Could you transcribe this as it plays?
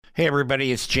Hey,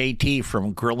 everybody, it's JT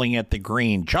from Grilling at the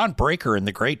Green. John Breaker and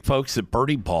the great folks at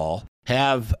Birdie Ball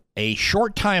have a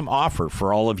short time offer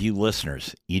for all of you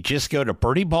listeners. You just go to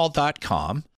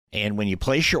birdieball.com, and when you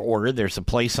place your order, there's a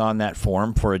place on that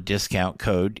form for a discount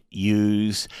code.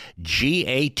 Use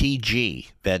GATG.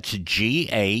 That's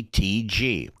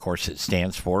GATG. Of course, it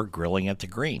stands for Grilling at the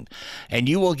Green. And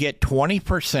you will get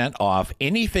 20% off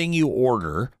anything you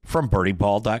order from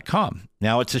birdieball.com.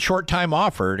 Now, it's a short-time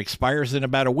offer. It expires in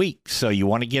about a week, so you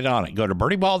want to get on it. Go to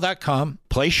birdieball.com,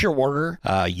 place your order,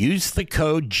 use the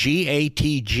code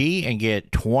GATG, and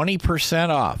get 20%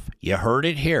 off. You heard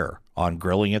it here on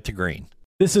Grilling at the Green.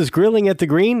 This is Grilling at the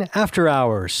Green After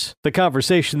Hours, the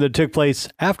conversation that took place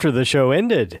after the show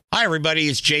ended. Hi, everybody.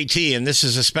 It's JT, and this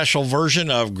is a special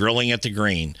version of Grilling at the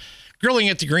Green. Grilling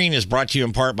at the Green is brought to you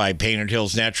in part by Painted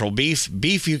Hills Natural Beef.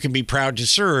 Beef you can be proud to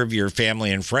serve your family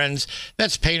and friends.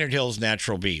 That's Painted Hills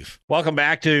Natural Beef. Welcome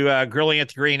back to Grilling at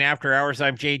the Green After Hours.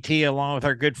 I'm JT, along with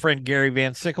our good friend Gary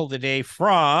Van Sickle today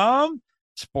from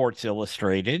Sports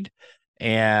Illustrated.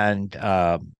 And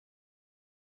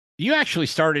you actually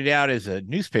started out as a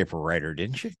newspaper writer,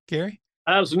 didn't you, Gary?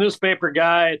 I was a newspaper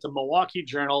guy at the Milwaukee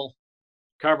Journal.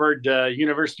 Covered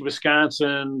University of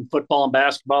Wisconsin football and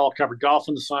basketball, covered golf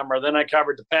in the summer. Then I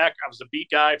covered the Pack. I was a beat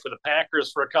guy for the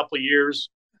Packers for a couple of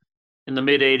years in the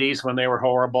mid-'80s when they were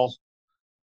horrible.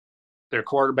 Their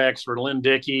quarterbacks were Lynn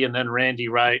Dickey and then Randy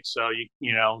Wright. So,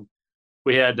 you know,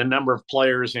 we had a number of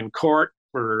players in court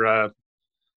for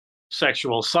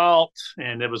sexual assault,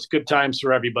 and it was good times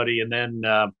for everybody. And then,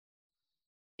 then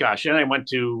I went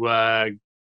to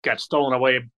got stolen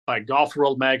away by Golf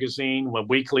World magazine, a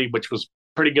weekly, which was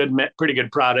pretty good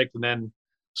product. And then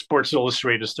Sports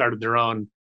Illustrated started their own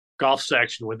golf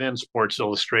section within Sports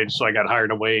Illustrated. So I got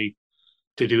hired away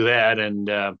to do that. And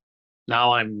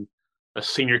now I'm a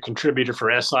senior contributor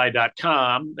for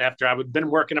SI.com after I had been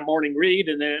working at Morning Read,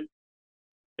 and then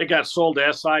it got sold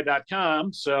to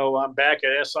SI.com. So I'm back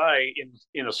at SI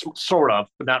in a sort of,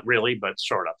 but not really, but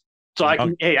sort of. So I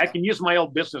can use my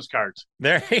old business cards.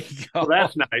 There you go. So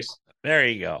that's nice. There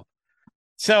you go.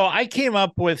 So I came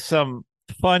up with some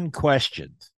fun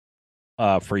questions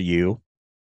for you,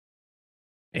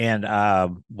 and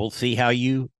we'll see how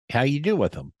you do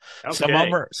with them. Okay. Some of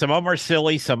them are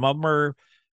silly, some of them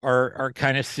are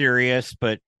kind of serious,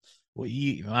 but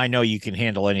I know you can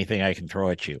handle anything I can throw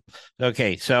at you.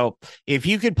 Okay, so if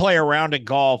you could play a round of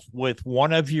golf with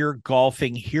one of your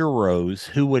golfing heroes,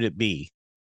 who would it be?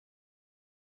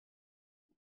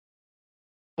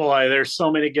 Boy, there's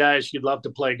so many guys you'd love to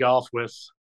play golf with.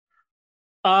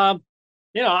 That's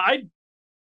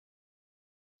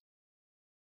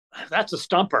a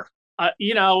stumper.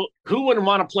 Who wouldn't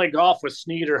want to play golf with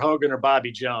Snead or Hogan or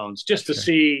Bobby Jones just to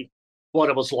see what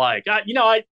it was like? I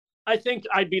think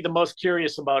I'd be the most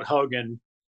curious about Hogan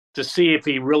to see if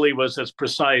he really was as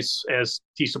precise as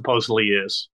he supposedly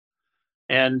is.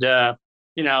 And,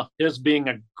 his being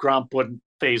a grump wouldn't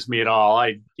faze me at all.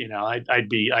 I'd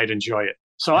enjoy it.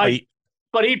 So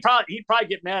but he'd probably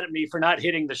get mad at me for not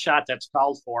hitting the shot that's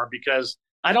called for, because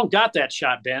I don't got that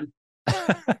shot, Ben.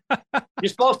 You're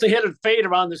supposed to hit a fade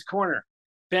around this corner,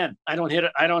 Ben. I don't hit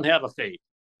it. I don't have a fade.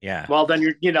 Yeah. Well,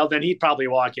 then then he'd probably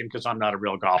walk in because I'm not a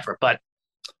real golfer. But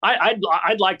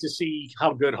I'd like to see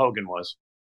how good Hogan was.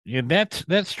 Yeah,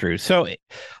 that's true. So,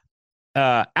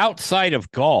 outside of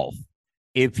golf,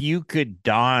 if you could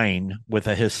dine with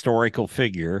a historical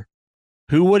figure,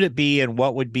 who would it be and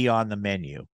what would be on the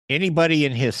menu? Anybody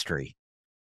in history.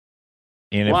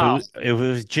 And if it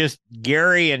was just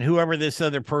Gary and whoever this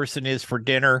other person is for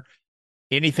dinner,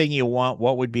 anything you want,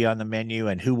 what would be on the menu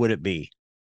and who would it be?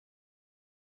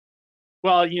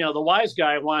 Well, the wise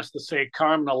guy wants to say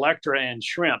Carmen Electra and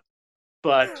shrimp,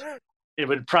 but it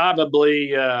would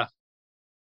probably,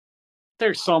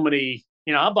 there's so many,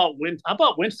 how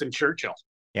about Winston Churchill?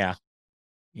 Yeah.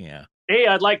 Yeah. Hey,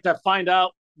 I'd like to find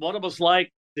out what it was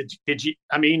like.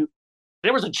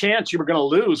 There was a chance you were going to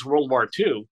lose World War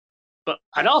II, but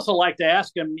I'd also like to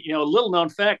ask him, a little known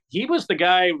fact, he was the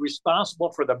guy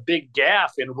responsible for the big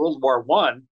gaffe in World War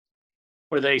I,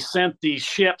 where they sent these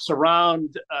ships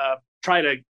around, try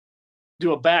to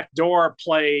do a backdoor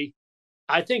play.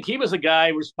 I think he was the guy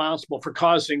responsible for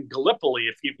causing Gallipoli,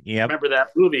 if you remember that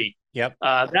movie. Yep.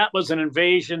 That was an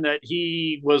invasion that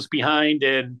he was behind,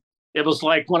 and it was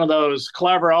like one of those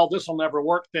clever, this will never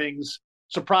work things,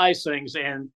 surprise things,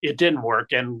 and it didn't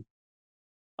work. And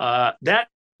that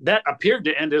appeared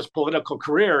to end his political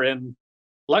career. And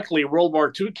luckily, World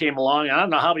War II came along. I don't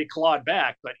know how he clawed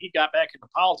back, but he got back into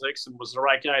politics and was the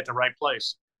right guy at the right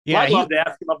place. Yeah, I'd love to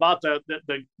ask him about the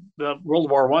World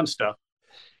War I stuff.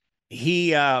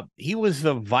 He was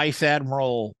the vice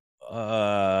admiral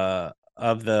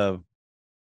of the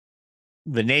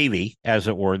Navy, as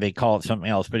it were. They call it something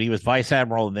else, but he was vice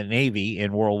admiral of the Navy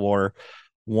in World War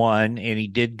One, and he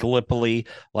did Gallipoli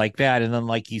like that. And then,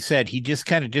 like you said, he just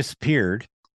kind of disappeared.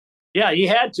 Yeah, he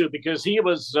had to, because he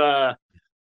was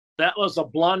that was a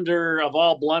blunder of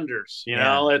all blunders. You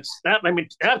know, it's that. I mean,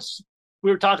 that's, we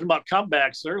were talking about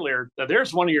comebacks earlier.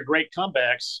 There's one of your great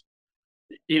comebacks.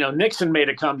 You know, Nixon made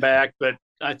a comeback, but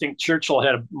I think Churchill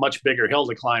had a much bigger hill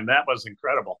to climb. That was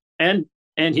incredible, and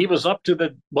he was up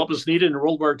to what was needed in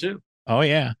World War II. Oh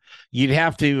yeah, you'd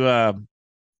have to.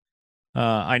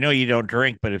 I know you don't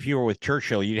drink, but if you were with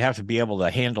Churchill, you'd have to be able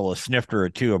to handle a snifter or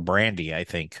two of brandy, I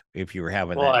think, if you were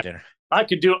having that dinner. I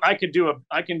can do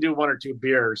one or two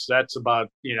beers. That's about,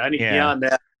 you know, beyond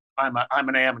that, I'm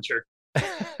an amateur.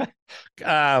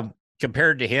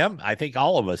 Compared to him, I think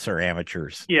all of us are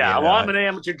amateurs. Yeah, well, I'm an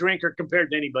amateur drinker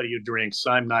compared to anybody who drinks.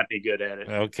 I'm not any good at it.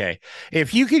 Okay.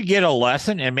 If you could get a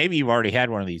lesson, and maybe you've already had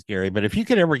one of these, Gary, but if you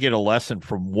could ever get a lesson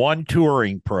from one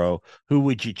touring pro, who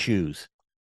would you choose?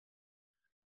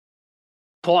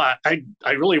 Boy, I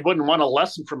really wouldn't want a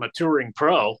lesson from a touring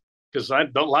pro, because a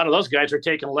lot of those guys are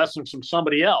taking lessons from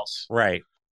somebody else. Right.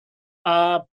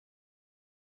 I'd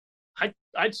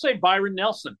say Byron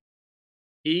Nelson.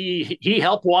 He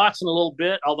helped Watson a little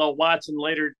bit, although Watson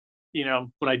later, you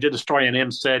know, when I did the story on him,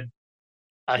 said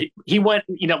he went,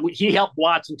 you know, he helped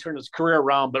Watson turn his career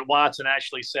around, but Watson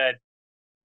actually said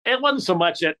it wasn't so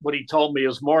much that what he told me, it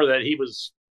was more that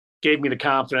gave me the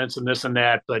confidence and this and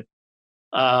that. But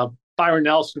Byron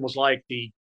Nelson was like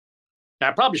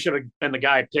I probably should have been the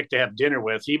guy I picked to have dinner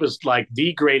with. He was like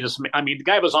the greatest. I mean, the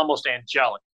guy was almost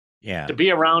angelic. Yeah. To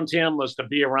be around him was to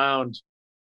be around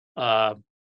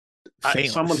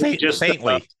someone who just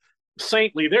saintly.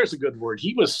 Saintly, there's a good word.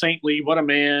 He was saintly. What a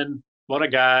man, what a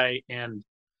guy. And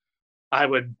I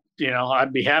would, you know,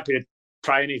 I'd be happy to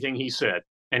try anything he said.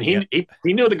 And he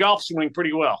knew the golf swing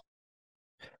pretty well.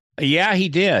 Yeah, he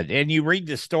did. And you read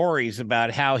the stories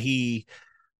about how he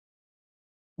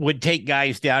would take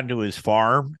guys down to his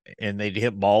farm and they'd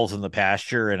hit balls in the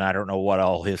pasture, and I don't know what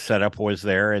all his setup was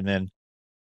there. And then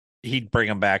he'd bring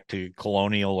them back to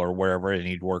Colonial or wherever, and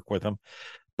he'd work with them.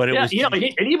 But it was, you know,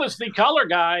 he was the color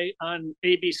guy on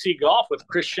ABC Golf with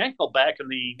Chris Schenkel back in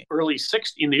the early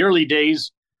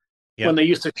days when they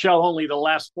used to show only the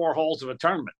last 4 holes of a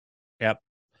tournament.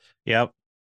 Yep.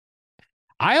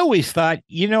 I always thought,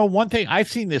 you know, one thing,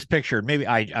 I've seen this picture, maybe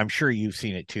I'm sure you've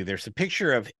seen it too. There's a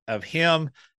picture of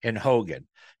him and Hogan.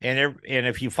 And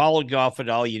if you followed golf at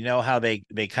all, you know how they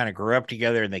kind of grew up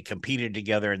together and they competed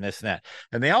together and this and that.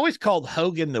 And they always called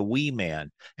Hogan the wee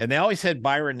man. And they always had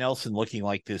Byron Nelson looking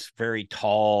like this very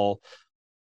tall,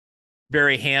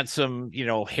 very handsome, you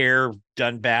know, hair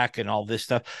done back and all this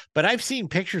stuff. But I've seen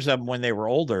pictures of them when they were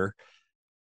older.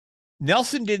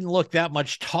 Nelson didn't look that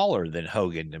much taller than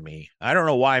Hogan to me. I don't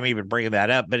know why I'm even bringing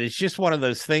that up, but it's just one of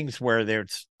those things where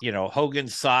there's, you know,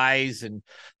 Hogan's size, and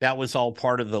that was all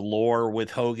part of the lore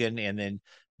with Hogan, and then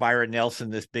Byron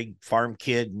Nelson, this big farm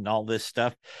kid and all this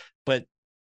stuff. But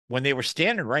when they were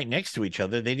standing right next to each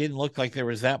other, they didn't look like there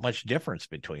was that much difference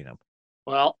between them.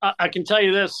 Well, I can tell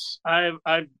you this: I've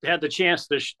had the chance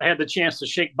to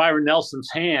shake Byron Nelson's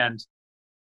hand,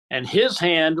 and his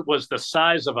hand was the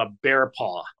size of a bear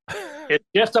paw. It's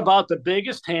just about the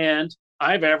biggest hand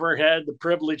I've ever had the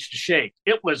privilege to shake.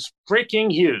 It was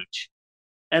freaking huge.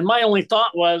 And my only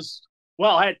thought was,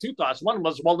 well, I had 2 thoughts. One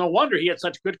was, well, no wonder he had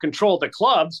such good control of the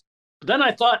clubs. But then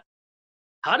I thought,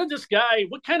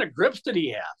 what kind of grips did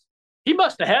he have? He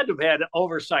must have had to have had an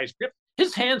oversized grip.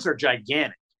 His hands are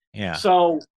gigantic. Yeah.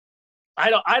 So I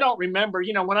don't remember,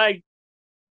 you know, when I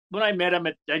met him,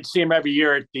 I'd see him every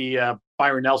year at the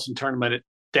Byron Nelson tournament at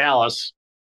Dallas.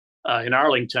 In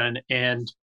Arlington, and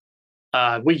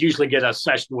we usually get a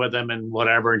session with him and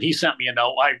whatever. And he sent me a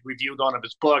note. I reviewed one of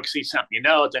his books. He sent me a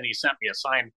note, then he sent me a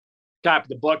signed copy of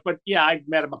the book. But yeah, I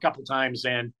met him a couple times,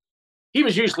 and he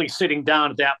was usually sitting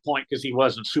down at that point because he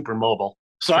wasn't super mobile.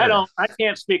 So sure. I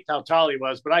can't speak how tall he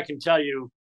was, but I can tell you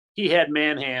he had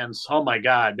man hands. Oh my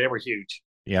God, they were huge.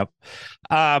 Yep.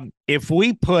 If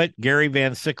we put Gary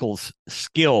Van Sickle's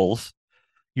skills,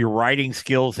 your writing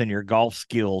skills and your golf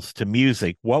skills, to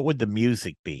music, what would the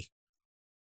music be?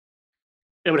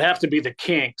 It would have to be the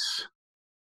Kinks.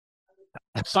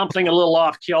 Something a little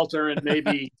off kilter and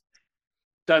maybe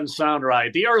doesn't sound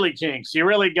right. The early Kinks. You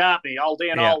really got me all day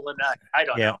and all the night. I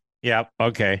don't know. Yeah.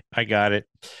 Okay. I got it.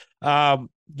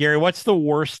 Gary, what's the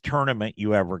worst tournament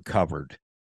you ever covered?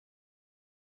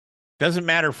 Doesn't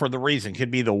matter for the reason.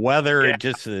 Could be the weather,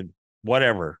 just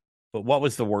whatever. But what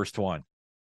was the worst one?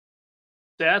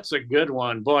 That's a good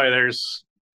one. Boy,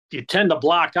 you tend to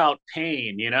block out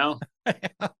pain, you know?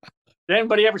 Did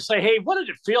anybody ever say, "Hey, what did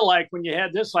it feel like when you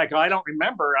had this?" Like, oh, I don't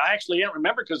remember. I actually don't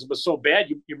remember because it was so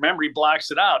bad. Your memory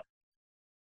blocks it out.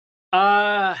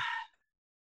 Uh,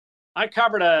 I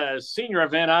covered a senior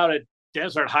event out at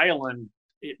Desert Highland,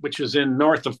 which is in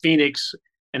north of Phoenix,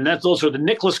 and those are the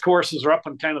Nicholas courses, are up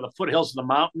on kind of the foothills of the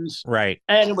mountains. Right.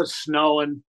 And it was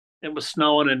snowing. It was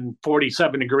snowing and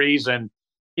 47 degrees, and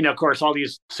of course, all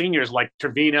these seniors like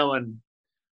Trevino and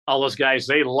all those guys,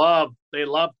 they love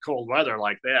cold weather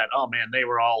like that. Oh man, we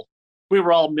were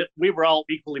all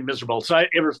equally miserable. So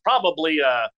it was probably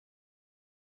a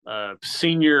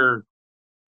senior.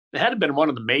 It had been one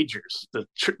of the majors, the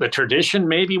tradition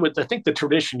maybe. I think the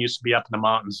tradition used to be up in the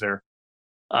mountains there.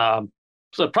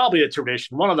 So probably a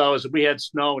tradition. One of those. We had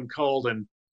snow and cold, and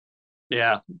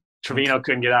yeah, Trevino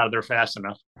couldn't get out of there fast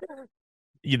enough.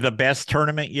 The best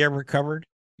tournament you ever covered?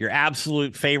 Your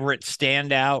absolute favorite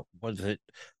standout? Was it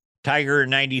Tiger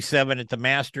 97 at the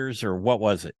Masters, or what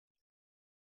was it?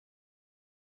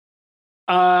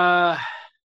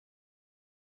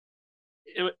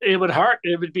 It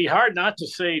would be hard not to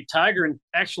say Tiger in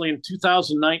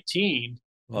 2019.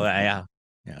 Well, yeah.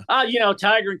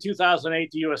 Tiger in 2008,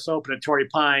 the U.S. Open at Torrey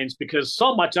Pines, because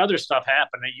so much other stuff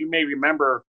happened that you may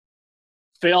remember.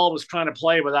 Phil was trying to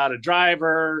play without a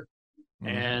driver,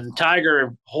 and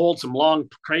Tiger holed some long,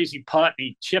 crazy putt, and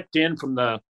he chipped in from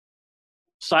the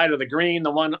side of the green. A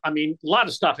lot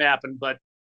of stuff happened, but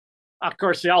of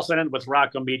course, they also ended with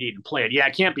Rocco Mediate and play it. Yeah,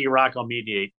 it can't be Rocco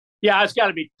Mediate. Yeah, it's got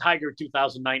to be Tiger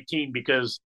 2019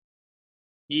 because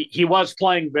he was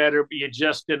playing better, but you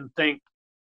just didn't think,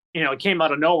 it came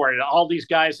out of nowhere. All these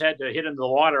guys had to hit into the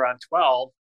water on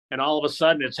 12, and all of a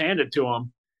sudden it's handed to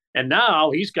him. And now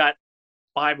he's got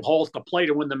 5 holes to play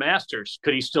to win the Masters.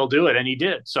 Could he still do it? And he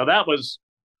did. So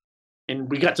and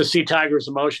we got to see Tiger's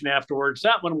emotion afterwards.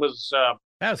 That one was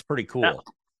that was pretty cool.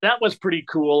 That was pretty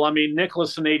cool.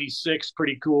 Nicklaus in '86,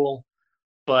 pretty cool.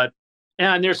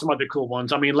 And there's some other cool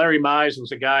ones. Larry Mize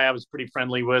was a guy I was pretty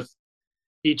friendly with.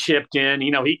 He chipped in.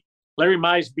 Larry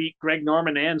Mize beat Greg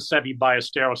Norman and Seve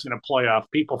Ballesteros in a playoff.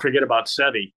 People forget about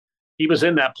Seve. He was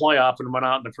in that playoff and went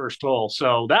out in the first hole.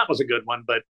 So that was a good one.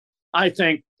 But I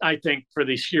think for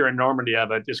the sheer enormity of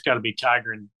it, it's got to be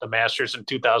Tiger and the Masters in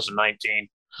 2019.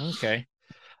 Okay.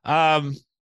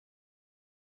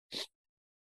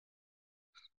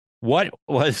 What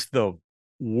was the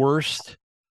worst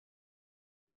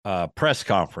press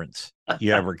conference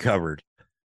you ever covered?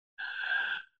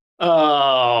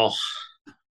 Oh,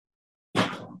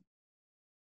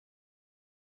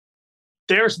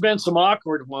 there's been some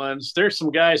awkward ones. There's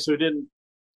some guys who didn't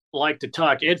like to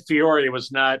talk. Ed Fiore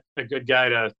was not a good guy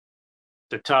to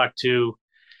talk to.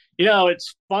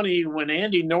 It's funny, when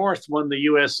Andy North won the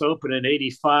U.S. Open in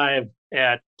 '85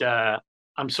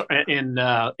 in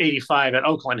 '85 at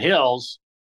Oakland Hills.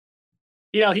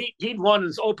 He'd won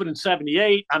his Open in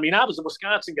 '78. I was a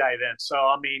Wisconsin guy then, so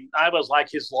I was like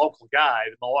his local guy,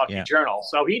 the Milwaukee Journal.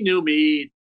 So he knew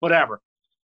me, whatever.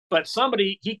 But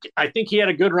I think he had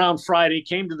a good round Friday.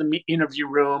 Came to the interview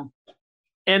room,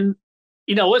 and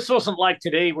this wasn't like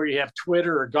today where you have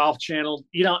Twitter or Golf Channel.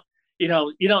 You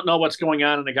don't know what's going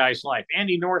on in a guy's life.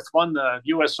 Andy North won the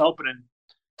U.S. Open and,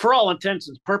 for all intents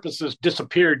and purposes,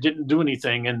 disappeared, didn't do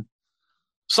anything. And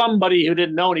somebody who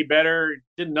didn't know any better,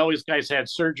 didn't know his guys had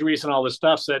surgeries and all this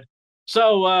stuff, said,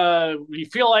 "So you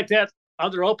feel like that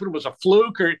other Open was a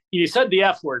fluke?" Or he said the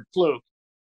F word, fluke.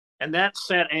 And that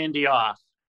set Andy off.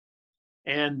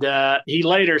 And he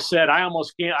later said, I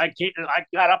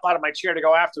got up out of my chair to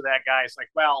go after that guy. It's like,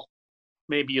 well,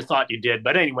 maybe you thought you did.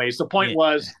 But anyways, the point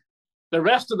was, the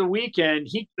rest of the weekend,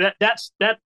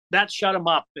 that shut him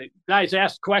up. The guys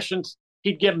asked questions.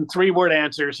 He'd give them 3-word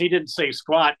answers. He didn't say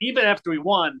squat. Even after he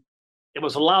won, it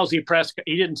was a lousy press.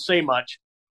 He didn't say much,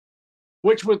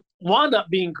 which would wound up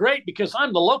being great because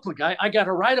I'm the local guy. I got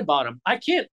to write about him. I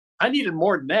needed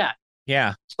more than that.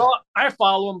 Yeah. So I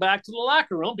follow him back to the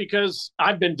locker room because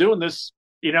I've been doing this,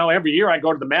 every year I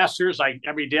go to the Masters.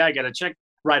 Every day I got to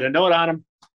write a note on him.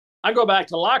 I go back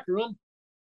to the locker room.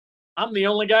 I'm the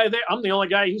only guy there. I'm the only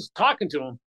guy who's talking to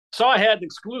him. So I had an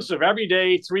exclusive every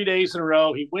day, 3 days in a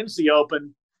row. He wins the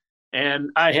Open, and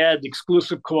I had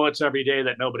exclusive quotes every day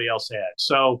that nobody else had.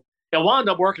 So it wound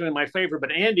up working in my favor.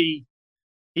 But Andy,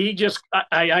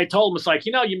 I told him, it's like,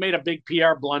 you made a big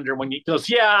PR blunder when he goes,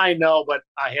 yeah, I know, but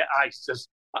I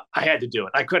had to do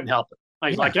it. I couldn't help it.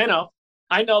 I was like, I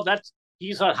know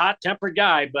he's a hot-tempered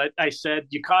guy, but I said,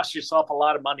 you cost yourself a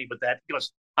lot of money with that. He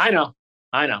goes, I know.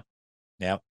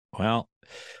 Yeah. Well,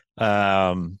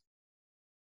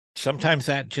 sometimes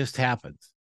that just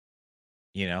happens,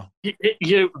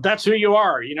 that's who you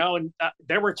are, and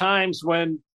there were times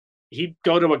when he'd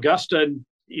go to Augusta and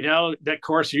that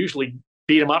course usually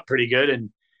beat him up pretty good. And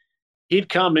he'd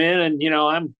come in and,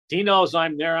 he knows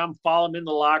I'm there. I'm following him in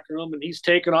the locker room and he's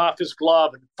taking off his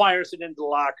glove and fires it into the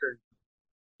locker.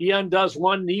 He undoes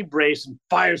one knee brace and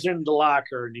fires into the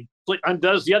locker. And he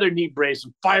undoes the other knee brace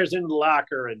and fires into the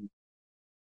locker. And,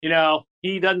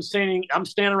 he doesn't say anything. I'm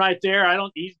standing right there.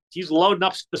 He's loading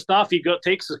up the stuff. He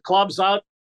takes his clubs out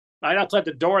right outside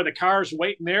the door. The car's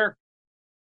waiting there,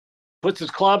 puts his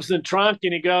clubs in the trunk,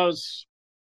 and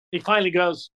he finally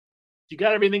goes, "You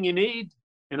got everything you need?"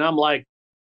 And I'm like,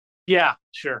 "Yeah,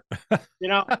 sure."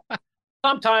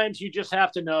 Sometimes you just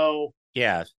have to know.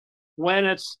 Yeah. When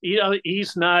it's, he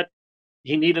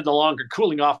needed a longer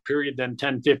cooling off period than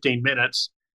 10, 15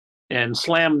 minutes. And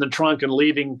slamming the trunk and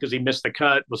leaving because he missed the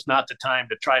cut was not the time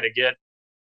to try to get,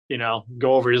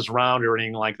 go over his round or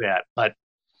anything like that. But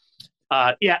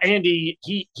Andy,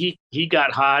 he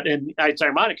got hot, and it's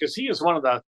ironic because he's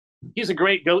a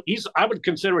great I would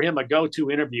consider him a go-to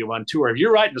interview on tour. If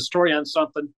you're writing a story on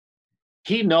something,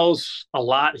 he knows a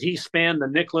lot. He spanned the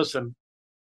Nicklaus and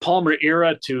Palmer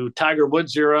era to Tiger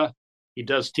Woods era. He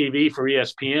does TV for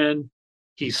ESPN.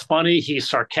 He's funny. He's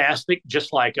sarcastic,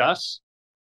 just like us.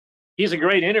 He's a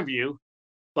great interview,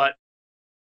 but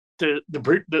the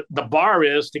bar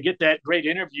is to get that great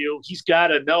interview. He's got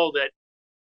to know that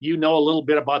a little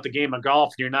bit about the game of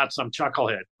golf and you're not some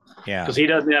chucklehead. Yeah. Because he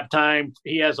doesn't have time.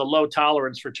 He has a low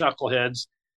tolerance for chuckleheads.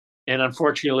 And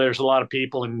unfortunately, there's a lot of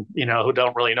people who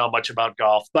don't really know much about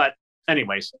golf. But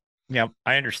anyways. Yeah,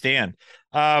 I understand.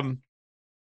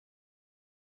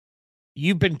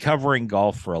 You've been covering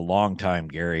golf for a long time,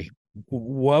 Gary.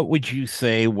 What would you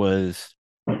say was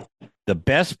the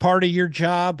best part of your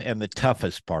job and the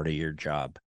toughest part of your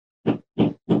job? Well,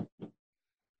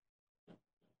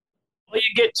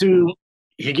 you get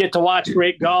to watch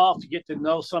great golf. You get to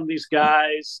know some of these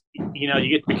guys. You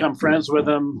get to become friends with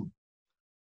them.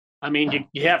 I mean,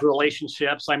 you have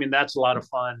relationships. I mean, that's a lot of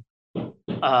fun.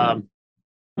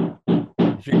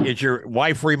 Is your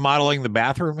wife remodeling the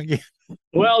bathroom again?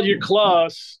 Well, you're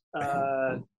close.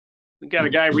 We got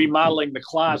a guy remodeling the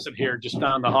closet here just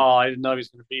down the hall. I didn't know he was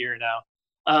going to be here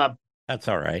now. That's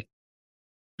all right.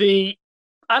 I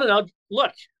don't know.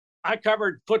 Look, I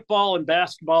covered football and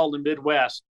basketball in the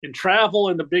Midwest, and travel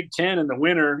in the Big Ten in the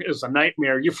winter is a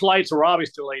nightmare. Your flights are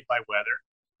always delayed by weather.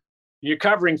 You're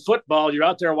covering football. You're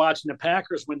out there watching the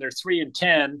Packers when they're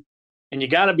 3-10, and you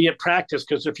got to be at practice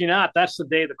because if you're not, that's the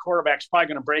day the quarterback's probably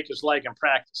going to break his leg in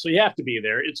practice. So you have to be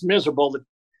there. It's miserable.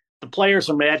 The players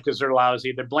are mad because they're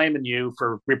lousy. They're blaming you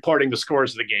for reporting the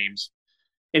scores of the games.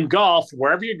 In golf,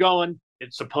 wherever you're going,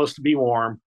 it's supposed to be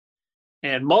warm.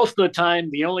 And most of the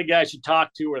time, the only guys you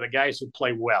talk to are the guys who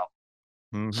play well.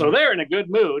 Mm-hmm. So they're in a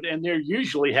good mood, and they're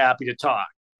usually happy to talk.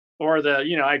 Or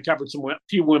I covered a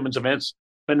few women's events,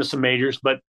 been to some majors,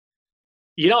 but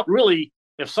you don't really,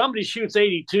 if somebody shoots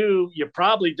 82, you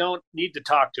probably don't need to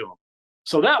talk to them.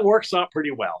 So that works out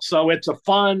pretty well. So it's a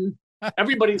fun,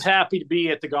 everybody's happy to be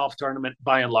at the golf tournament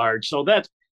by and large. So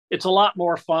it's a lot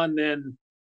more fun than,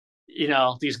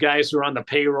 these guys who are on the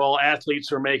payroll, athletes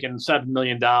who are making $7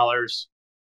 million,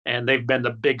 and they've been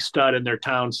the big stud in their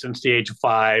town since the age of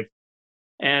 5.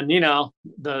 And,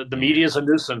 the media is a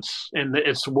nuisance, and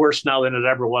it's worse now than it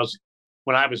ever was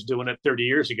when I was doing it 30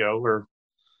 years ago.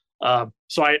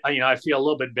 So I feel a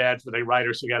little bit bad for the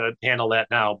writers who got to handle that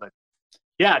now. But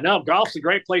yeah, no, golf's a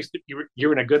great place.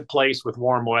 You're in a good place with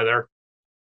warm weather.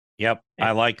 Yep,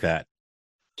 I like that.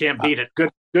 Can't beat it.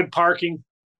 Good parking.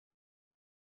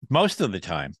 Most of the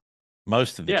time,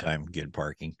 good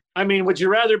parking. I mean, would you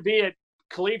rather be at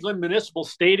Cleveland Municipal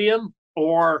Stadium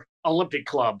or Olympic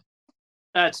Club?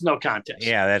 That's no contest.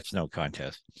 Yeah, that's no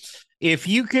contest. If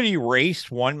you could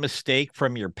erase one mistake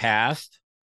from your past,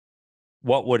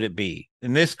 what would it be?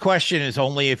 And this question is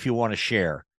only if you want to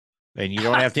share, and you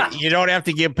don't have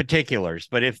to give particulars.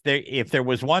 But if there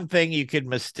was one thing you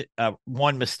could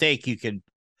one mistake you could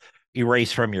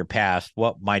erase from your past,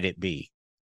 what might it be?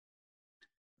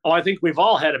 Oh, I think we've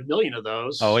all had a million of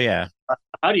those. Oh yeah.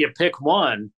 How do you pick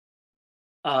one?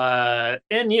 And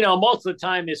most of the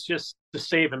time it's just to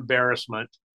save embarrassment.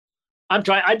 I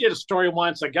did a story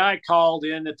once. A guy called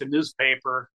in at the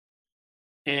newspaper,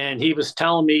 and he was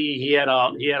telling me he had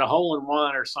a hole in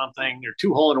one or something, or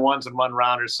 2 hole-in-ones in one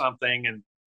round or something, and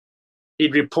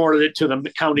he'd reported it to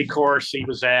the county course he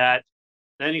was at.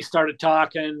 Then he started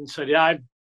talking and said, "Yeah, I've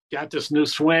got this new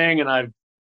swing, and I've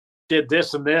did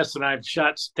this and this, and I've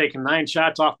taken 9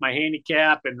 shots off my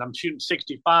handicap, and I'm shooting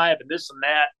 65 and this and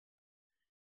that."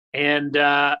 And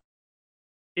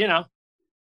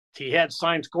he had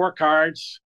signed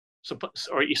scorecards,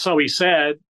 so he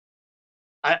said.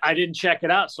 I didn't check it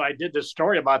out, so I did this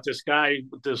story about this guy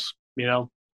with this,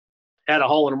 had a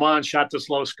hole in one, shot this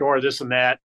low score, this and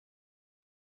that.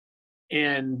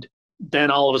 And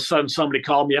then all of a sudden somebody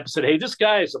called me up and said, "Hey, this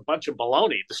guy is a bunch of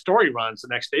baloney." The story runs the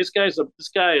next day. This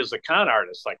guy is a con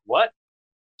artist. Like, what?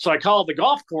 So I called the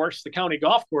golf course, the county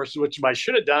golf course, which I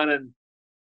should have done, and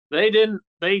they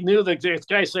knew that this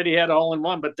guy said he had a hole in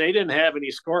one, but they didn't have any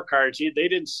scorecards.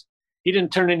 He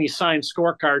didn't turn any signed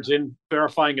scorecards in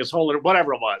verifying his hole or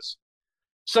whatever it was.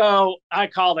 So I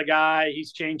called the guy.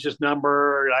 He's changed his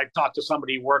number. I talked to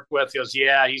somebody he worked with. He goes,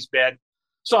 "Yeah, he's bad."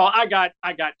 So I got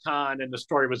conned, and the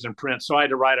story was in print. So I had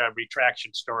to write a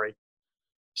retraction story.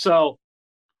 So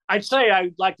I'd say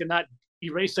I'd like to not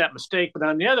erase that mistake, but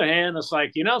on the other hand, it's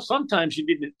like, sometimes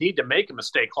you need to make a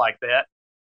mistake like that,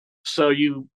 so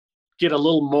you get a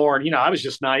little more. I was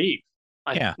just naive.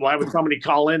 Why would somebody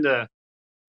call in to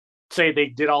say they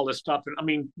did all this stuff? And I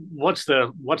mean, what's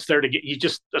there to get? You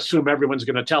just assume everyone's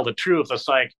going to tell the truth. It's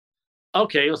like,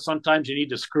 okay, well, sometimes you need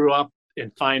to screw up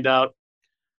and find out.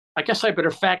 I guess I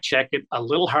better fact check it a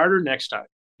little harder next time.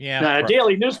 Yeah. Now, a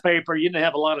daily newspaper, you didn't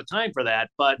have a lot of time for that,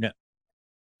 but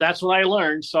that's what I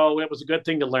learned. So it was a good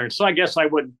thing to learn. So I guess I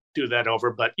wouldn't do that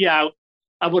over, but yeah,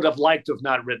 I would have liked to have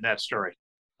not written that story.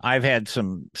 I've had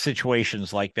some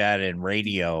situations like that in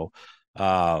radio.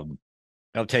 I'll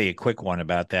tell you a quick one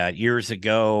about that. Years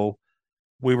ago,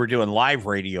 we were doing live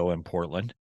radio in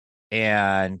Portland,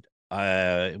 and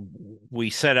we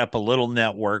set up a little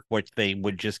network, which they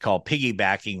would just call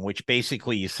piggybacking, which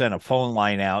basically you sent a phone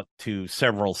line out to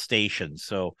several stations.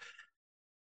 So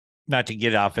not to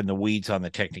get off in the weeds on the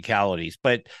technicalities,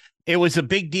 but it was a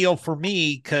big deal for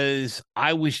me because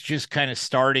I was just kind of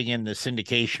starting in the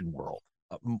syndication world.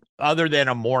 Other than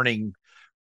a morning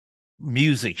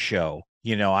music show,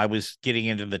 I was getting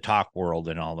into the talk world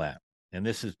and all that. And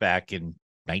this is back in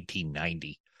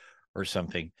 1990 or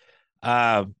something.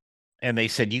 And they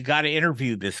said, "You got to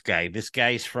interview this guy. This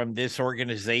guy's from this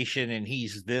organization and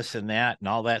he's this and that and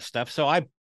all that stuff." So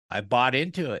I bought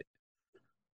into it.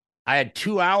 I had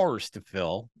 2 hours to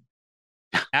fill.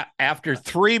 After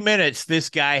 3 minutes, this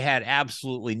guy had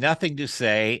absolutely nothing to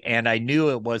say. And I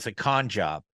knew it was a con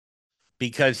job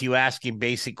because you ask him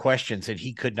basic questions and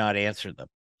he could not answer them.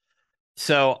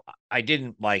 So I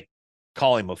didn't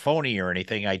call him a phony or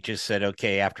anything. I just said,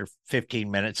 okay, after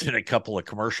 15 minutes and a couple of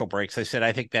commercial breaks, I said,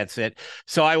 "I think that's it."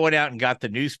 So I went out and got the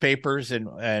newspapers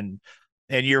and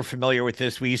you're familiar with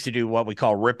this. We used to do what we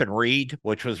call rip and read,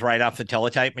 which was right off the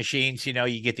teletype machines.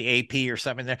 You get the AP or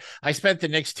something there. I spent the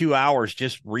next 2 hours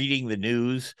just reading the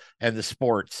news and the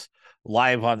sports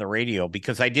live on the radio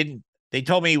because they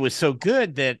told me he was so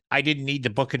good that I didn't need to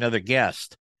book another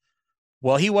guest.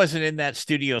 Well, he wasn't in that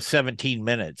studio 17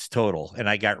 minutes total, and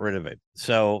I got rid of it.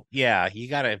 So, yeah, you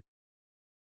got to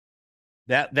 –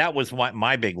 that was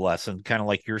my big lesson, kind of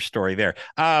like your story there.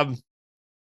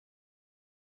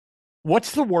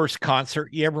 What's the worst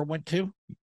concert you ever went to?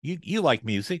 You like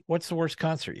music. What's the worst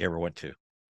concert you ever went to?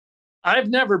 I've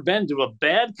never been to a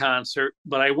bad concert,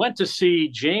 but I went to see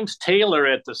James Taylor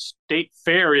at the State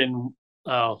Fair in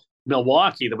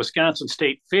Milwaukee, the Wisconsin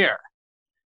State Fair.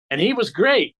 And he was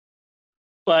great.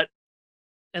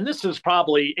 And this is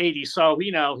probably 80, so,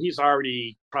 he's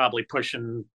already probably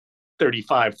pushing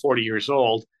 35, 40 years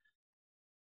old.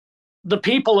 The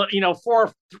people,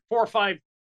 4 or 5,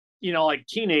 like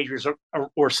teenagers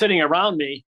were sitting around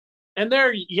me, and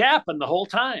they're yapping the whole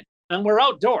time. And we're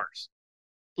outdoors.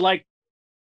 Like,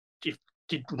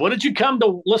 what did you come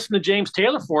to listen to James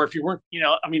Taylor for if you weren't,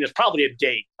 it's probably a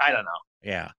date. I don't know.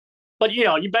 Yeah. But,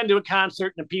 you've been to a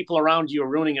concert and the people around you are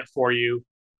ruining it for you.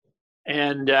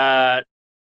 And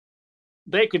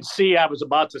they could see I was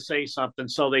about to say something,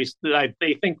 so they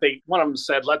think one of them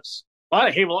said, "Let's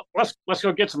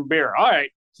go get some beer." All right,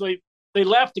 so they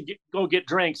left to go get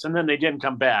drinks, and then they didn't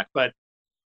come back. But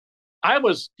I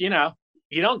was, you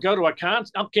don't go to a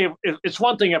concert. Okay, it's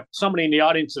one thing if somebody in the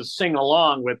audience is singing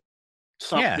along with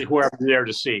something, whoever they're there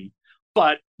to see,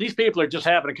 but these people are just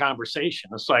having a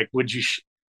conversation. It's like, would you,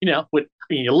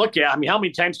 you look at? How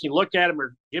many times can you look at them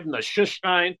or give them the shush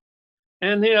sign?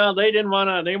 And, they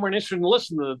weren't interested in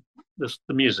listening to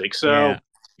the music. So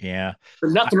yeah.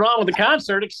 There's nothing wrong with the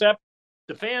concert, except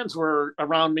the fans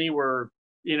around me were,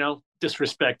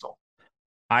 disrespectful.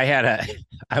 I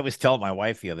was telling my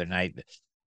wife the other night,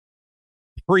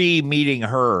 pre-meeting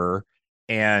her,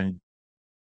 and,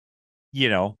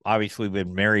 obviously we've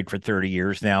been married for 30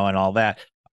 years now and all that.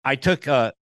 I took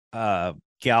a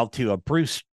gal to a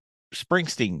Bruce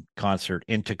Springsteen concert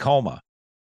in Tacoma.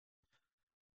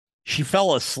 She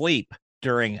fell asleep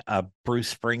during a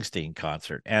Bruce Springsteen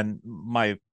concert, and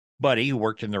my buddy who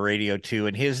worked in the radio too,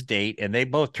 and his date, and they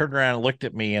both turned around and looked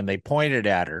at me and they pointed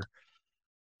at her.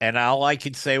 And all I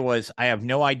could say was, I have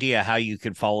no idea how you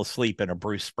could fall asleep in a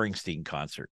Bruce Springsteen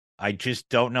concert. I just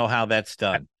don't know how that's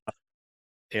done.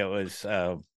 It was,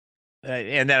 and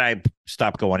then I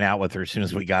stopped going out with her as soon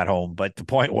as we got home. But the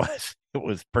point was, it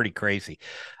was pretty crazy.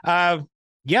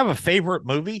 You have a favorite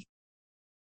movie?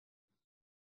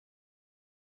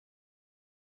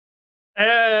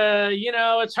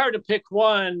 It's hard to pick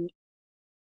one.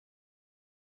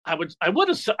 I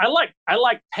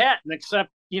like Patton,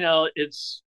 except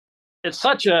it's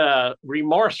such a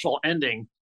remorseful ending.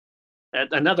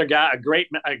 Another guy,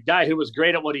 a guy who was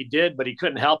great at what he did, but he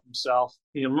couldn't help himself.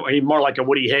 He more like a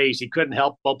Woody Hayes. He couldn't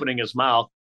help opening his mouth.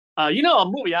 A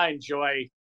movie I enjoy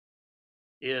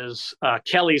is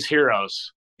Kelly's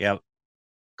Heroes. Yep.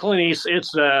 Clint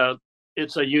Eastwood.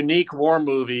 It's a unique war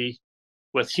movie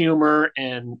with humor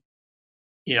and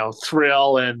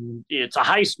thrill, and it's a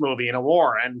heist movie in a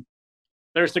war. And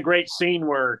there's the great scene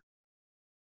where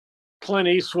Clint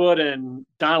Eastwood and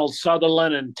Donald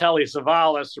Sutherland and Telly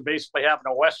Savalas are basically having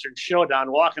a Western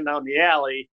showdown, walking down the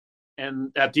alley,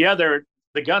 and the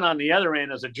gun on the other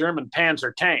end is a German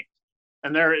Panzer tank,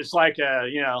 and it's like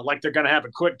like they're going to have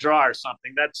a quick draw or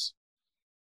something. That's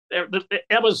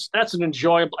an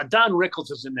enjoyable. Don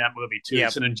Rickles is in that movie too. Yep.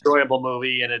 It's an enjoyable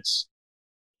movie, and it's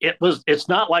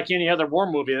not like any other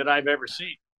war movie that I've ever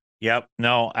seen. Yep.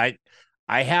 No, I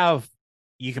have.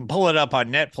 You can pull it up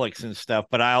on Netflix and stuff,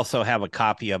 but I also have a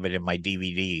copy of it in my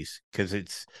DVDs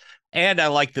and I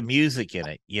like the music in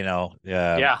it.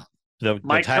 The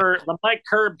Mike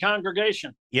Curb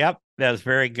Congregation. Yep, that was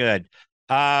very good.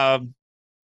 What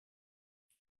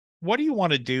do you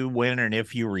want to do when and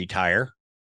if you retire?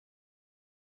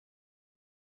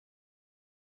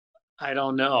 I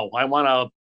don't know. I want to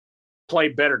play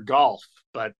better golf,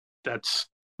 but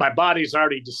my body's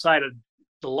already decided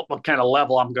what kind of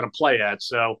level I'm going to play at.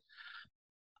 So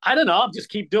I don't know. I'll just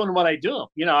keep doing what I do.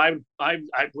 Am I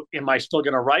still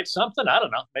going to write something? I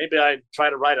don't know. Maybe I try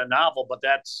to write a novel, but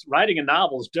writing a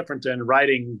novel is different than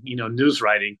writing, news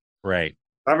writing. Right.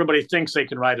 Everybody thinks they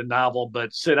can write a novel,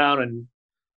 but sit down and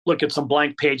look at some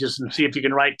blank pages and see if you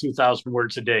can write 2,000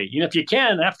 words a day. If you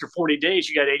can, after 40 days,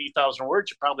 you got 80,000 words,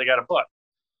 you probably got a book.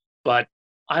 But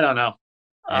I don't know.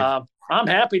 I'm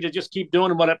happy to just keep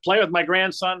doing what I play with my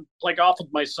grandson, play golf with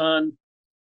my son,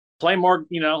 play more.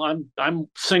 I'm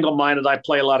single-minded. I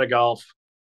play a lot of golf.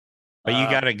 But you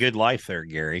got a good life there,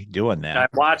 Gary, doing that. I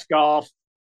watch golf.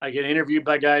 I get interviewed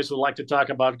by guys who like to talk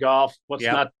about golf.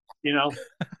 Golf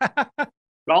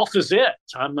is it.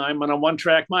 I'm on a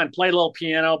one-track mind. Play a little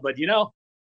piano, but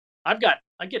I get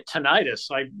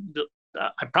tinnitus. I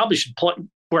probably should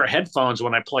wear headphones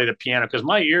when I play the piano because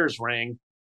my ears ring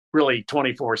really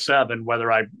 24/7,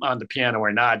 whether I'm on the piano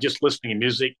or not, just listening to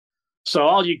music. So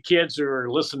all you kids who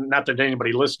are listening, not that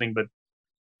anybody listening, but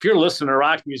if you're listening to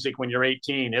rock music when you're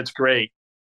 18, it's great.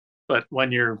 But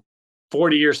when you're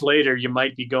 40 years later, you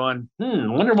might be going, I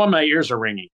wonder why my ears are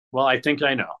ringing. Well, I think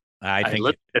I know. I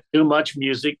listened to too much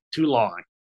music too long.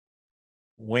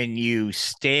 When you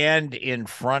stand in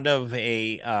front of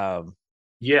a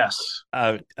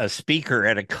speaker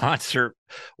at a concert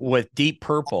with Deep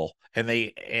Purple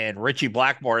and Richie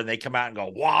Blackmore, and they come out and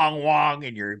go wong wong,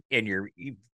 and you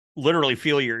literally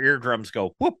feel your eardrums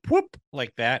go whoop whoop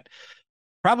like that.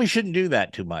 Probably shouldn't do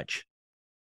that too much.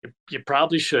 You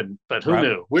probably shouldn't, but who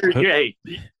knew? Hey,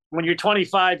 when you're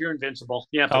 25, you're invincible.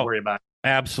 You have to worry about it.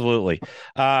 Absolutely.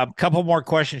 Couple more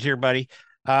questions here, buddy.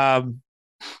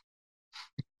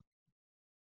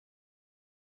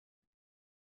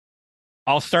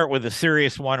 I'll start with a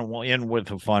serious one and we'll end with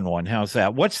a fun one. How's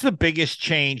that? What's the biggest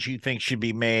change you think should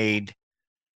be made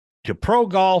to pro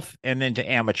golf and then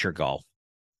to amateur golf,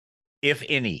 if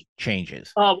any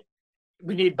changes?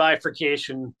 We need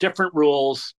bifurcation, different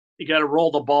rules. You got to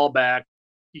roll the ball back.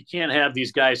 You can't have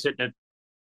these guys hitting it.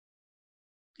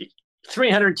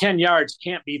 310 yards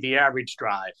can't be the average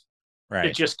drive. Right.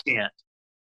 It just can't.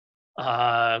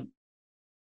 And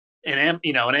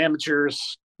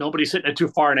amateurs, nobody's hitting it too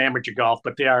far in amateur golf,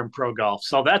 but they are in pro golf.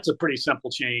 So that's a pretty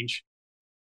simple change.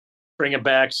 Bring it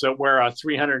back so where a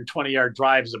 320-yard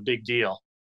drive is a big deal.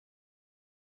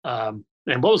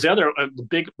 And what was the other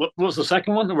what was the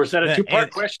second one? Or was that a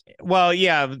two-part question? Well,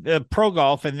 yeah, pro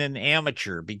golf and then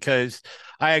amateur, because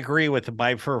I agree with the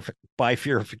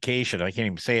bifurcation. I can't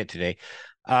even say it today.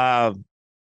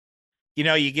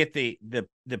 You get the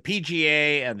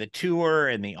PGA and the Tour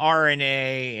and the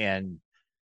R&A and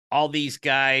all these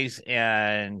guys,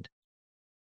 and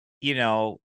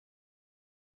I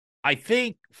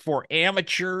think for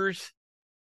amateurs,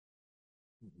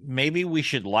 maybe we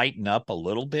should lighten up a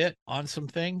little bit on some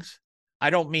things.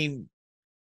 I don't mean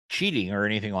cheating or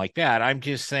anything like that. I'm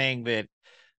just saying that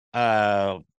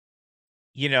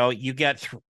you get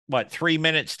 3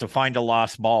 minutes to find a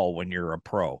lost ball when you're a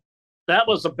pro. That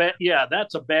was a bad. Yeah, that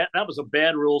was a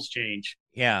bad rules change.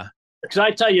 Yeah. Because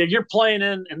I tell you, you're playing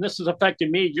in, and this has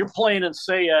affected me. You're playing in,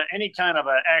 say, any kind of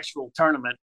an actual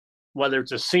tournament, whether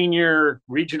it's a senior,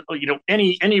 regional,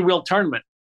 any real tournament,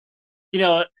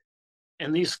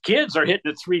 and these kids are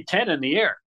hitting it 310 in the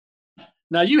air.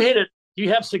 Now you hit it,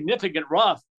 you have significant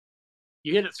rough.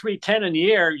 You hit it 310 in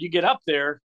the air. You get up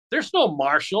there. There's no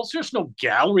marshals. There's no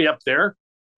gallery up there.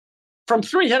 From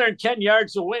 310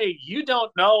 yards away, you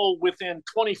don't know within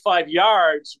 25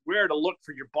 yards where to look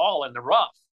for your ball in the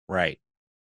rough. Right.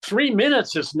 3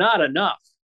 minutes is not enough.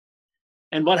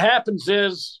 And what happens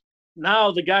is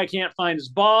now the guy can't find his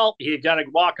ball. He got to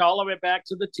walk all the way back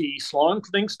to the tee, slowing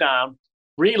things down,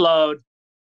 reload.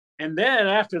 And then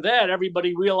after that,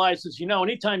 everybody realizes,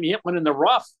 anytime you hit one in the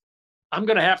rough, I'm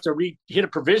going to have to hit a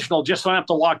provisional just so I don't have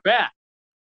to walk back.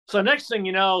 So next thing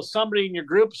you know, somebody in your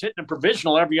group is hitting a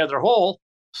provisional every other hole,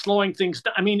 slowing things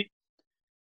down. I mean,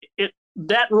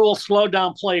 that rule slowed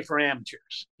down play for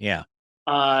amateurs. Yeah.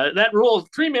 That rule,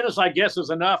 3 minutes, I guess, is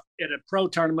enough at a pro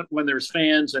tournament when there's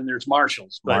fans and there's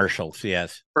marshals. But marshals,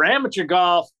 yes. For amateur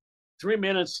golf, 3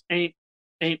 minutes ain't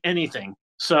anything.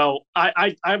 So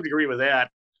I would agree with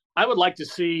that. I would like to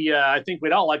see. I think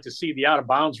we'd all like to see the out of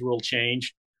bounds rule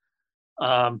changed.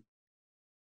 Why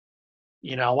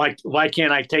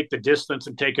can't I take the distance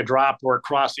and take a drop or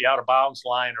across the out of bounds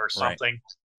line or something?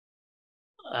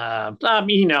 Right.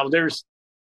 There's,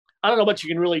 I don't know what you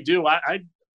can really do. I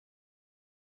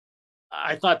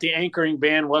thought the anchoring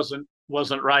ban wasn't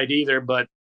right either, but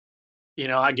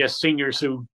I guess seniors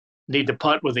who need to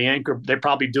putt with the anchor, they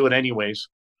probably do it anyways.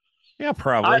 Yeah,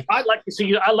 probably. I'd like to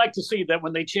see that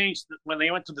when they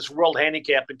went to this world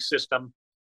handicapping system,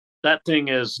 that thing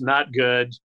is not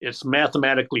good. It's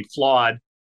mathematically flawed,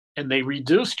 and they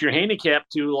reduced your handicap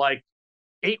to like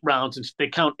 8 rounds, and they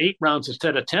count 8 rounds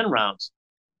instead of 10 rounds.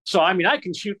 So I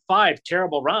can shoot 5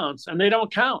 terrible rounds, and they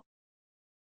don't count.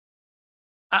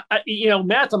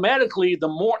 Mathematically,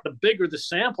 the bigger the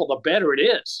sample, the better it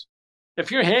is. If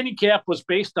your handicap was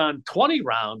based on 20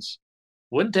 rounds,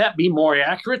 wouldn't that be more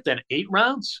accurate than 8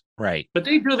 rounds? Right. But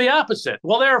they do the opposite.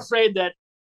 Well, they're afraid that,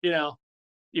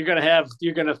 you're going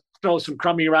to throw some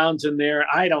crummy rounds in there.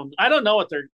 I don't know what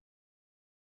they're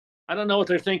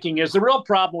thinking is. The real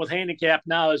problem with handicap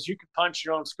now is you can punch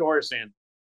your own scores in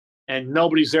and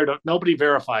nobody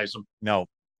verifies them. No.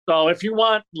 So if you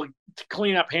want to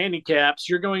clean up handicaps,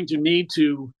 you're going to need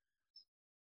to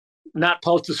not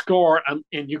post a score, and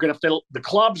the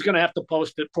club's going to have to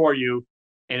post it for you,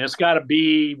 and it's got to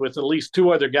be with at least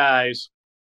 2 other guys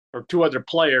or 2 other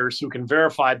players who can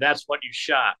verify that's what you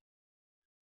shot.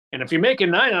 And if you make a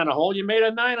 9 on a hole, you made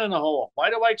a 9 on a hole. Why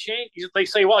do I change? They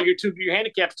say, well, your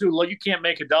handicap's too low. You can't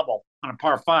make a double on a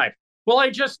par 5. Well, I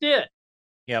just did.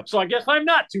 Yep. So I guess I'm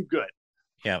not too good.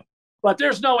 Yeah. But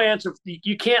there's no answer.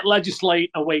 You can't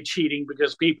legislate away cheating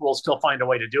because people will still find a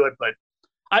way to do it. But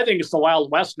I think it's the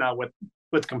Wild West now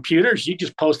with computers. You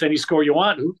just post any score you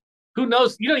want. Who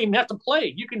knows? You don't even have to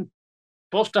play. You can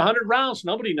post 100 rounds.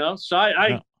 Nobody knows. So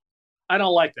I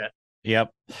don't like that.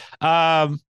 Yep.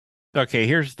 Okay,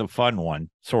 here's the fun one,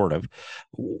 sort of.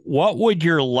 What would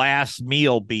your last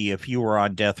meal be if you were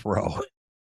on death row?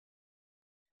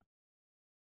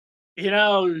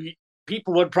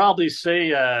 People would probably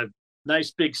say a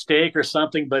nice big steak or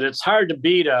something, but it's hard to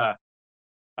beat a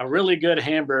really good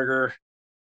hamburger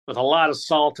with a lot of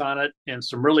salt on it and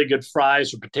some really good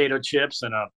fries or potato chips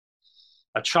and a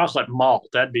chocolate malt.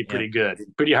 That'd be pretty good.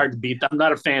 Pretty hard to beat. I'm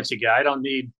not a fancy guy. I don't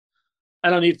need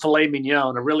filet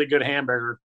mignon. A really good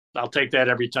hamburger, I'll take that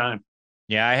every time.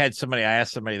 Yeah, I asked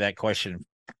somebody that question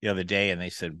the other day, and they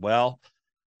said, well,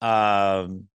 I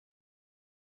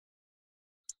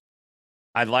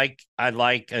like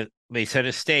they said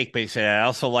a steak, but they said I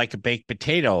also like a baked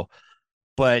potato,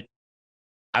 but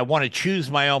I want to choose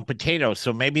my own potato,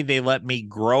 so maybe they let me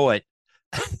grow it.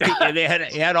 And they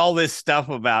had all this stuff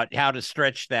about how to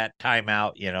stretch that time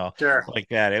out, sure. Like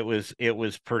that. It was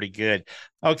pretty good.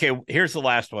 Okay, here's the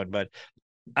last one, but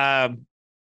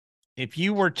if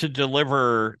you were to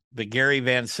deliver the Gary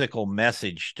Van Sickle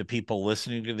message to people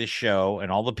listening to this show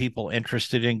and all the people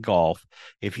interested in golf,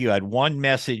 if you had one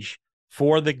message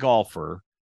for the golfer,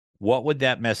 what would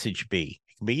that message be?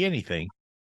 It can be anything,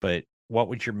 but what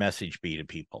would your message be to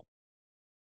people?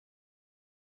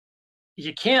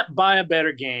 You can't buy a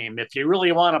better game. If you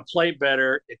really want to play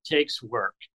better, it takes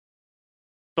work.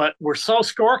 But we're so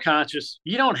score conscious,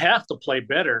 you don't have to play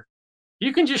better.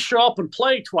 You can just show up and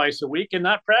play twice a week and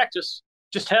not practice.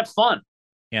 Just have fun.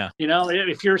 Yeah.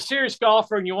 If you're a serious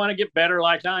golfer and you want to get better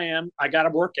like I am, I got to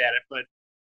work at it. But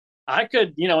I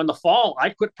could, in the fall, I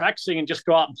quit practicing and just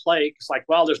go out and play. It's like,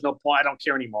 well, there's no point. I don't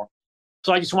care anymore.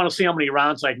 So I just want to see how many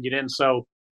rounds I can get in. So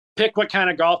pick what kind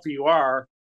of golfer you are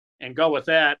and go with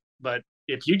that. But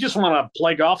if you just want to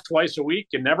play golf twice a week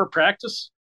and never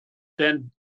practice,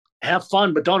 then have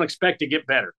fun, but don't expect to get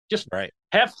better. Just Right.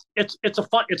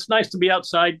 It's nice to be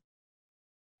outside.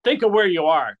 Think of where you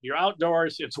are. You're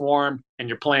outdoors, it's warm, and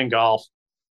you're playing golf.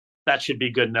 That should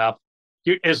be good enough.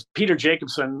 As Peter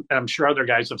Jacobson, and I'm sure other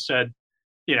guys have said,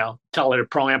 tell their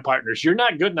pro-am partners, you're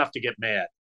not good enough to get mad.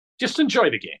 Just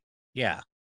enjoy the game. Yeah.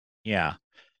 Yeah.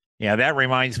 Yeah. That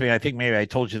reminds me, I think maybe I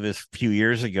told you this a few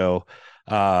years ago.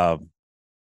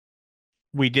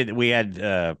 We had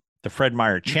the Fred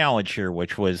Meyer Challenge here,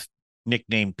 which was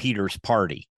nicknamed Peter's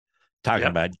Party, talking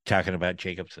about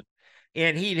Jacobson.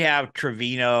 And he'd have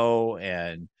Trevino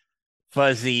and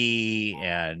Fuzzy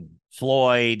and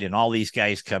Floyd and all these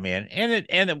guys come in.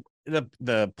 And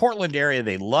the Portland area,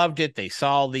 they loved it. They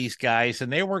saw these guys,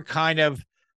 and they were kind of,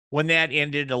 when that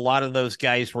ended, a lot of those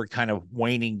guys were kind of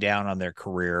waning down on their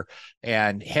career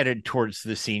and headed towards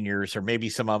the seniors, or maybe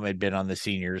some of them had been on the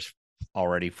seniors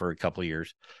already for a couple of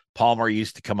years. Palmer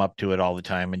used to come up to it all the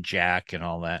time, and Jack and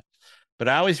all that. But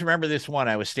I always remember this one.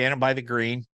 I was standing by the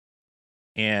green,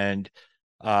 and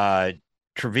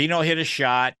Trevino hit a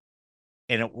shot,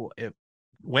 and it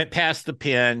went past the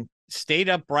pin, stayed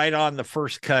up right on the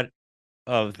first cut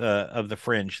of the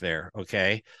fringe there.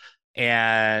 Okay.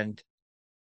 And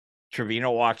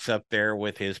Trevino walks up there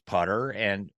with his putter,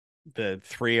 and the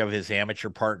three of his amateur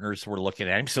partners were looking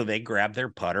at him. So they grabbed their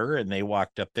putter and they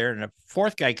walked up there, and a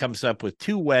fourth guy comes up with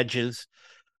two wedges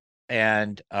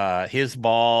and his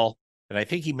ball. And I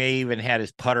think he may even had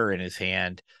his putter in his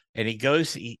hand, and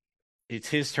it's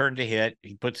his turn to hit.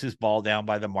 He puts his ball down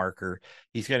by the marker.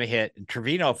 He's going to hit. And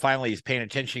Trevino finally is paying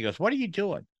attention. He goes, "What are you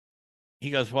doing?"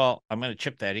 He goes, "Well, I'm going to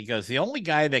chip that." He goes, "The only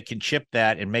guy that can chip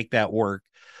that and make that work,"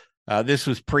 this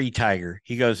was pre-Tiger,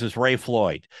 he goes, "is Ray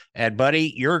Floyd. And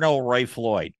buddy, you're no Ray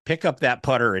Floyd. Pick up that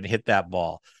putter and hit that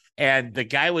ball." And the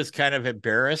guy was kind of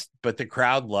embarrassed, but the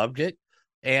crowd loved it.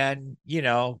 And,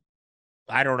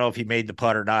 I don't know if he made the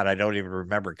putt or not. I don't even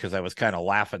remember, because I was kind of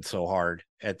laughing so hard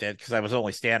at that, because I was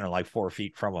only standing like 4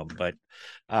 feet from him. But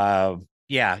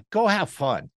yeah, go have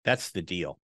fun. That's the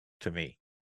deal to me.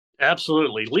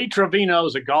 Absolutely. Lee Trevino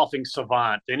is a golfing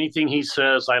savant. Anything he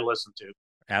says, I listen to.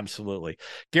 Absolutely.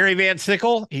 Gary Van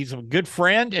Sickle, he's a good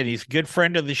friend, and he's a good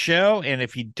friend of the show. And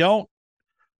if you don't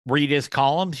read his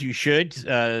columns, you should.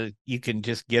 You can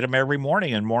just get them every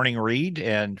morning in Morning Read,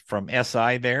 and from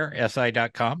SI there,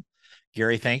 si.com.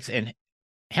 Gary, thanks, and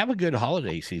have a good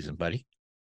holiday season, buddy.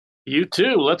 You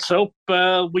too. Let's hope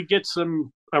we get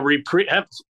a reprieve.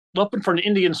 Hoping for an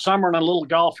Indian summer and a little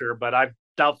golf here, but I'm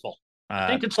doubtful. I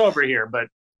think it's over here, but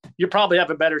you probably have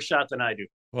a better shot than I do.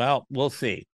 Well, we'll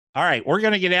see. All right, we're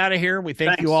going to get out of here. We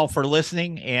thank you all for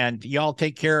listening, and y'all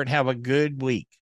take care and have a good week.